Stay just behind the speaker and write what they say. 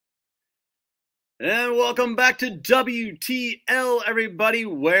And welcome back to WTL, everybody.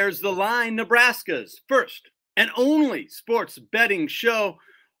 Where's the Line? Nebraska's first and only sports betting show.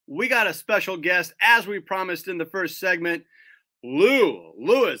 We got a special guest, as we promised in the first segment,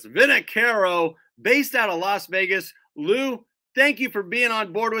 Louis Finocchiaro, based out of Las Vegas. Lou, thank you for being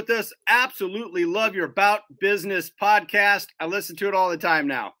on board with us. Absolutely love your About Business podcast. I listen to it all the time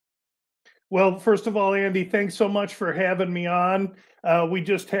now. Well, first of all, Andy, thanks so much for having me on. We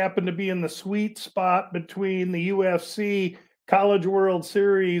just happen to be in the sweet spot between the UFC, College World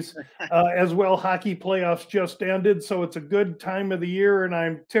Series, as well. Hockey playoffs just ended, so it's a good time of the year, and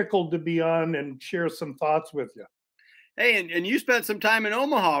I'm tickled to be on and share some thoughts with you. Hey, and you spent some time in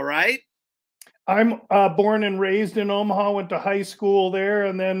Omaha, right? I'm born and raised in Omaha, went to high school there,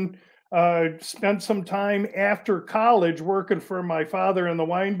 and then spent some time after college working for my father in the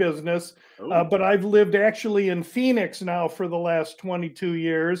wine business. But I've lived actually in Phoenix now for the last 22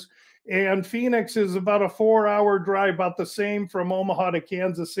 years. And Phoenix is about a 4-hour drive, about the same from Omaha to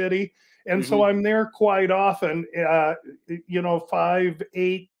Kansas City. And so I'm there quite often, 5,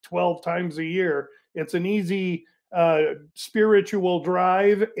 8, 12 times a year. It's an easy spiritual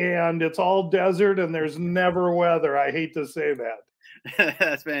drive, and it's all desert, and there's never weather. I hate to say that.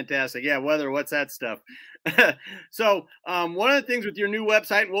 That's fantastic. Yeah, weather, what's that stuff? So one of the things with your new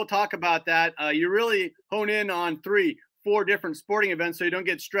website, and we'll talk about that, you really hone in on 3-4 different sporting events so you don't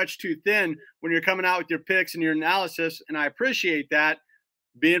get stretched too thin when you're coming out with your picks and your analysis, and I appreciate that.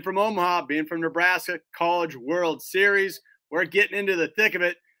 Being from Omaha, being from Nebraska, College World Series, we're getting into the thick of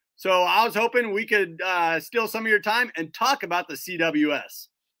it. So I was hoping we could steal some of your time and talk about the CWS.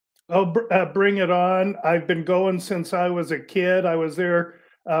 Oh, bring it on. I've been going since I was a kid. I was there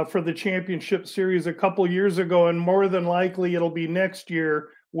for the championship series a couple years ago, and more than likely it'll be next year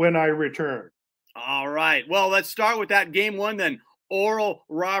when I return. All right. Well, let's start with that game one then. Oral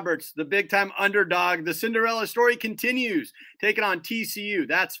Roberts, the big-time underdog. The Cinderella story continues. Taking on TCU.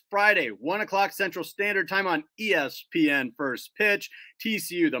 That's Friday, 1 o'clock Central Standard Time on ESPN First Pitch.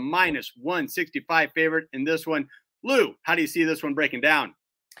 TCU, the -165 favorite in this one. Lou, how do you see this one breaking down?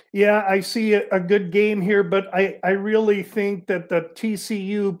 Yeah, I see a good game here, but I really think that the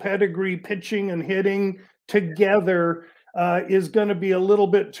TCU pedigree pitching and hitting together is going to be a little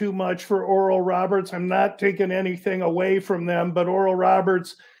bit too much for Oral Roberts. I'm not taking anything away from them, but Oral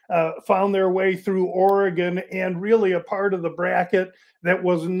Roberts found their way through Oregon and really a part of the bracket that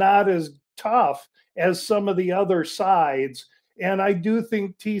was not as tough as some of the other sides. And I do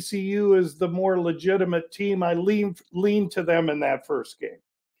think TCU is the more legitimate team. I lean to them in that first game.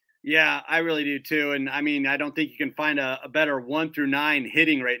 Yeah, I really do too. And I mean, I don't think you can find a better 1 through 9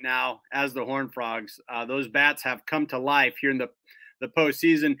 hitting right now as the Horned Frogs. Those bats have come to life here in the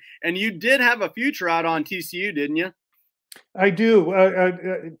postseason. And you did have a future out on TCU, didn't you? I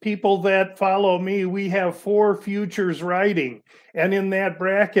do. People that follow me, we have 4 futures writing. And in that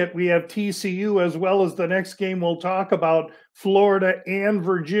bracket, we have TCU as well as the next game we'll talk about, Florida and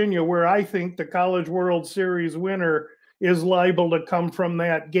Virginia, where I think the College World Series winner is liable to come from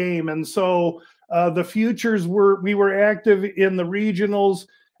that game. And so the futures we were active in the regionals.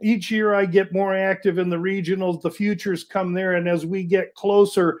 Each year I get more active in the regionals. The futures come there. And as we get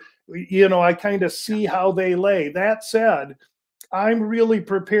closer, I kind of see how they lay. That said, I'm really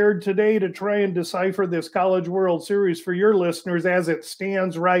prepared today to try and decipher this College World Series for your listeners as it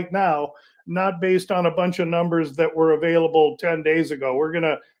stands right now, not based on a bunch of numbers that were available 10 days ago. We're going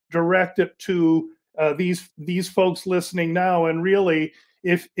to direct it to these folks listening now. And really,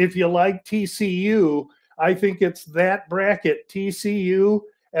 if you like TCU, I think it's that bracket, TCU,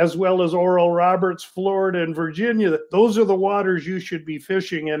 as well as Oral Roberts, Florida, and Virginia. Those are the waters you should be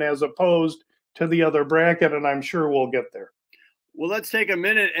fishing in as opposed to the other bracket, and I'm sure we'll get there. Well, let's take a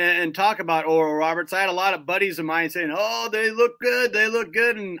minute and talk about Oral Roberts. I had a lot of buddies of mine saying, oh, they look good, they look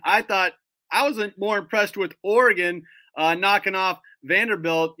good. And I thought I was more impressed with Oregon knocking off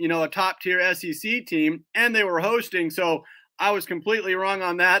Vanderbilt, a top-tier SEC team, and they were hosting. So I was completely wrong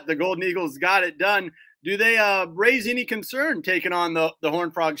on that. The Golden Eagles got it done. Do they raise any concern taking on the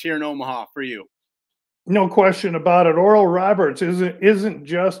Horned Frogs here in Omaha for you? No question about it. Oral Roberts isn't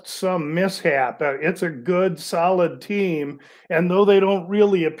just some mishap. It's a good, solid team. And though they don't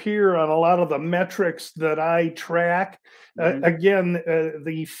really appear on a lot of the metrics that I track, again,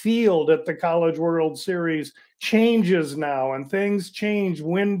 the field at the College World Series changes now, and things change,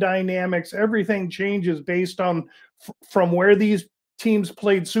 wind dynamics, everything changes based on from where these teams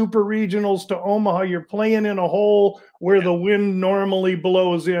played super regionals to Omaha. You're playing in a hole where the wind normally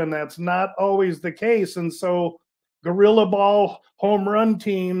blows in. That's not always the case. And so gorilla ball home run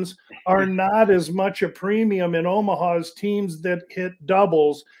teams are not as much a premium in Omaha as teams that hit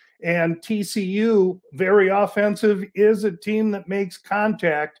doubles. And TCU, very offensive, is a team that makes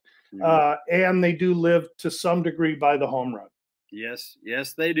contact, and they do live to some degree by the home run. Yes,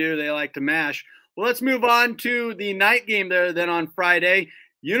 yes, they do. They like to mash. Well, let's move on to the night game there then on Friday.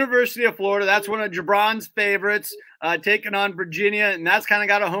 University of Florida, that's one of Jabron's favorites, taking on Virginia, and that's kind of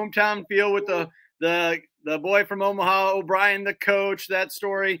got a hometown feel with the boy from Omaha, O'Brien, the coach, that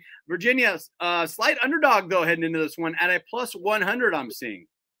story. Virginia, slight underdog, though, heading into this one at a plus 100, I'm seeing.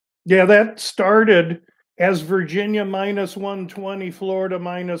 Yeah, that started as Virginia minus 120, Florida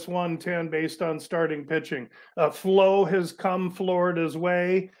minus 110 based on starting pitching. Flow has come Florida's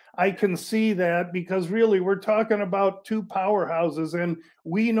way. I can see that because really we're talking about two powerhouses, and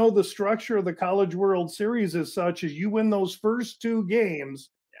we know the structure of the College World Series is such as you win those first two games,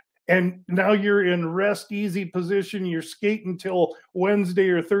 and now you're in rest easy position. You're skating till Wednesday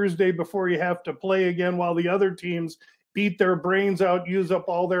or Thursday before you have to play again, while the other teams beat their brains out, use up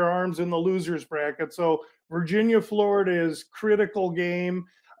all their arms in the losers bracket. So Virginia, Florida is critical game.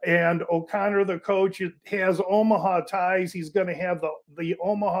 And O'Connor, the coach, has Omaha ties. He's going to have the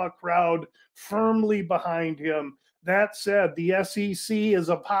Omaha crowd firmly behind him. That said, the SEC is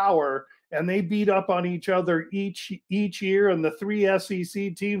a power, and they beat up on each other each year. And the three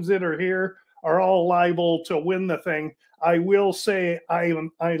SEC teams that are here are all liable to win the thing. I will say I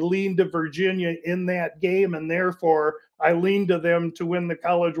lean to Virginia in that game, and therefore I lean to them to win the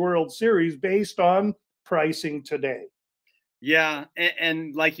College World Series based on pricing today. Yeah,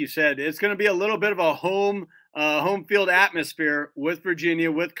 and like you said, it's going to be a little bit of a home field atmosphere with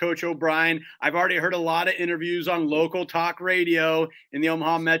Virginia, with Coach O'Brien. I've already heard a lot of interviews on local talk radio in the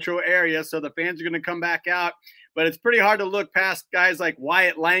Omaha metro area, so the fans are going to come back out. But it's pretty hard to look past guys like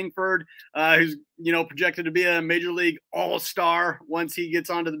Wyatt Langford, who's projected to be a major league all-star once he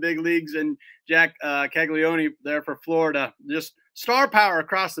gets onto the big leagues, and Jack Caglione there for Florida. Just star power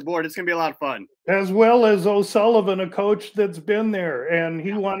across the board. It's going to be a lot of fun. As well as O'Sullivan, a coach that's been there, and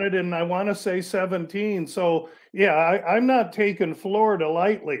he won it in, I want to say, 17. So, yeah, I'm not taking Florida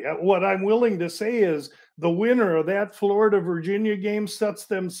lightly. What I'm willing to say is the winner of that Florida-Virginia game sets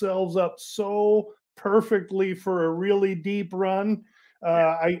themselves up so perfectly for a really deep run.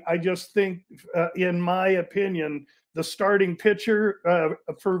 I just think, in my opinion, the starting pitcher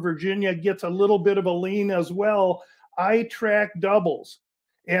for Virginia gets a little bit of a lean as well. I track doubles,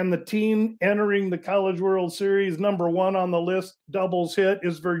 and the team entering the College World Series, number one on the list, doubles hit,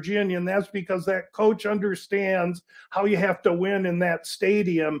 is Virginia, and that's because that coach understands how you have to win in that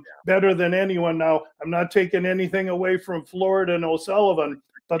stadium better than anyone. Now, I'm not taking anything away from Florida and O'Sullivan,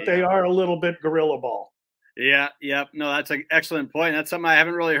 but they are a little bit gorilla ball. Yeah. No, that's an excellent point. That's something I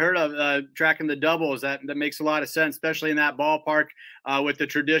haven't really heard of, tracking the doubles. That makes a lot of sense, especially in that ballpark with the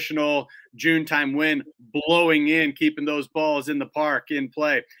traditional June time wind blowing in, keeping those balls in the park in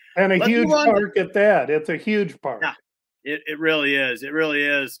play. And a huge park at that. It's a huge park. Yeah, it really is. It really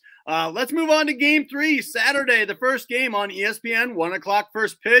is. Let's move on to Game 3, Saturday, the first game on ESPN, 1 o'clock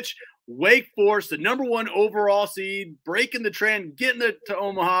first pitch. Wake Forest, the number 1 overall seed, breaking the trend, getting it to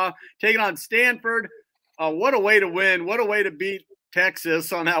Omaha, taking on Stanford. What a way to win. What a way to beat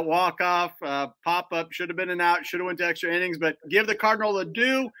Texas on that walk-off. Pop-up should have been an out, should have went to extra innings, but give the Cardinal a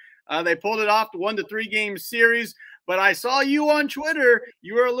due. They pulled it off, the 1-3 game series. But I saw you on Twitter.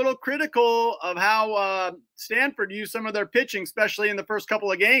 You were a little critical of how Stanford used some of their pitching, especially in the first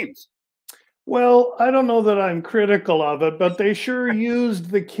couple of games. Well, I don't know that I'm critical of it, but they sure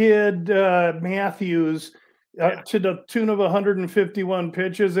used the kid Matthews to the tune of 151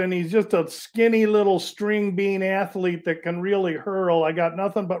 pitches, and he's just a skinny little string bean athlete that can really hurl. I got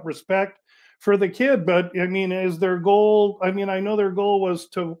nothing but respect for the kid, but I mean, is their goal? I mean, I know their goal was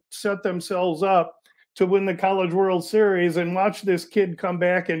to set themselves up to win the College World Series, and watch this kid come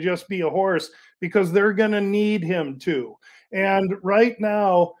back and just be a horse, because they're going to need him to. And right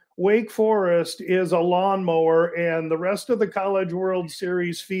now, Wake Forest is a lawnmower, and the rest of the College World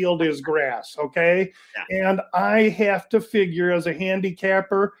Series field is grass, okay? Yeah. And I have to figure, as a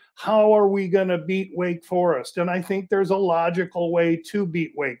handicapper, how are we going to beat Wake Forest? And I think there's a logical way to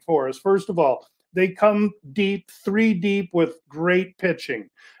beat Wake Forest. First of all, they come deep, 3 deep, with great pitching,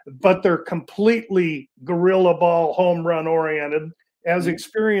 but they're completely gorilla ball home run oriented, as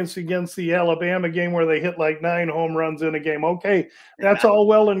experienced against the Alabama game where they hit like 9 home runs in a game. Okay, that's all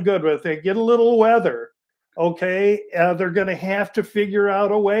well and good, but if they get a little weather, okay, they're going to have to figure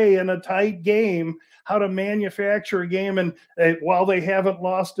out a way in a tight game how to manufacture a game. And while they haven't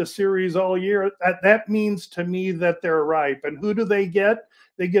lost a series all year, that means to me that they're ripe. And who do they get?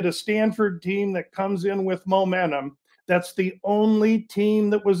 They get a Stanford team that comes in with momentum. That's the only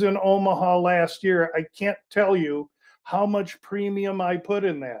team that was in Omaha last year. I can't tell you how much premium I put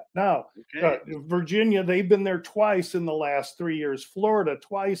in that. Now, Okay. Virginia, they've been there twice in the last 3 years. Florida,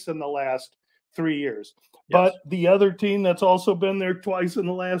 twice in the last 3 years. Yes. But the other team that's also been there twice in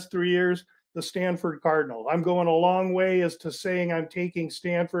the last 3 years, the Stanford Cardinal. I'm going a long way as to saying I'm taking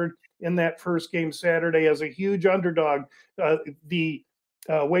Stanford in that first game Saturday as a huge underdog. The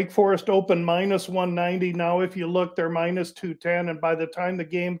Wake Forest opened minus 190. Now, if you look, they're minus 210. And by the time the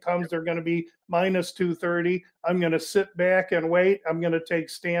game comes, they're going to be minus 230. I'm going to sit back and wait. I'm going to take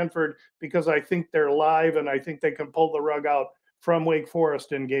Stanford because I think they're live and I think they can pull the rug out from Wake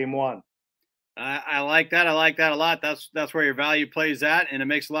Forest in game one. I like that. I like that a lot. That's where your value plays at, and it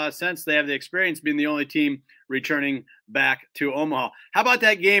makes a lot of sense. They have the experience being the only team returning back to Omaha. How about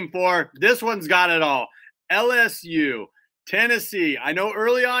that game four? This one's got it all. LSU, Tennessee. I know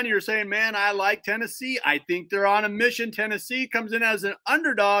early on you're saying, man, I like Tennessee. I think they're on a mission. Tennessee comes in as an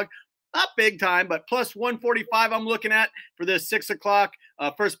underdog, not big time, but plus 145 I'm looking at for this 6 o'clock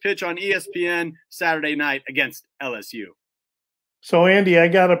first pitch on ESPN Saturday night against LSU. So, Andy, I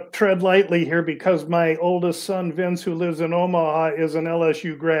got to tread lightly here because my oldest son, Vince, who lives in Omaha, is an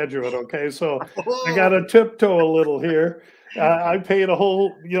LSU graduate, okay? So I got to tiptoe a little here. I paid a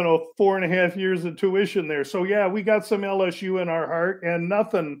whole, 4.5 years of tuition there. So, yeah, we got some LSU in our heart, and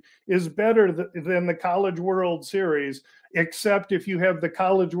nothing is better than the College World Series, except if you have the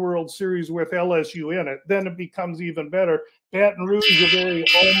College World Series with LSU in it. Then it becomes even better. Baton Rouge is a very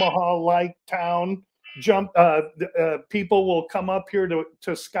Omaha-like town. People will come up here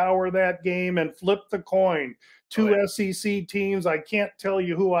to scour that game and flip the coin. Two SEC teams. I can't tell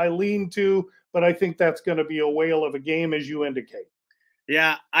you who I lean to, but I think that's going to be a whale of a game, as you indicate.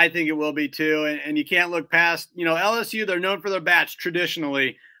 Yeah, I think it will be too. And you can't look past, LSU, they're known for their bats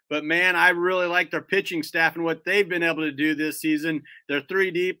traditionally. But, man, I really like their pitching staff and what they've been able to do this season. They're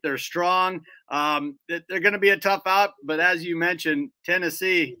 3 deep. They're strong. They're going to be a tough out. But as you mentioned,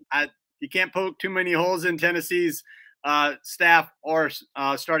 Tennessee, you can't poke too many holes in Tennessee's staff or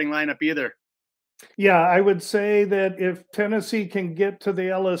starting lineup either. Yeah, I would say that if Tennessee can get to the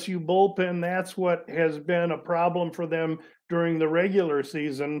LSU bullpen, that's what has been a problem for them during the regular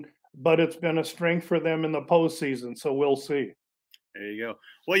season, but it's been a strength for them in the postseason. So we'll see. There you go.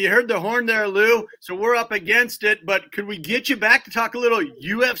 Well, you heard the horn there, Lou. So we're up against it, but could we get you back to talk a little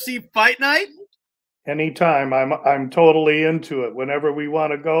UFC Fight Night? Anytime. I'm totally into it. Whenever we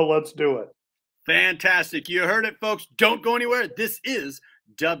want to go, let's do it. Fantastic. You heard it, folks. Don't go anywhere. This is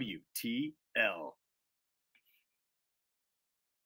WTL.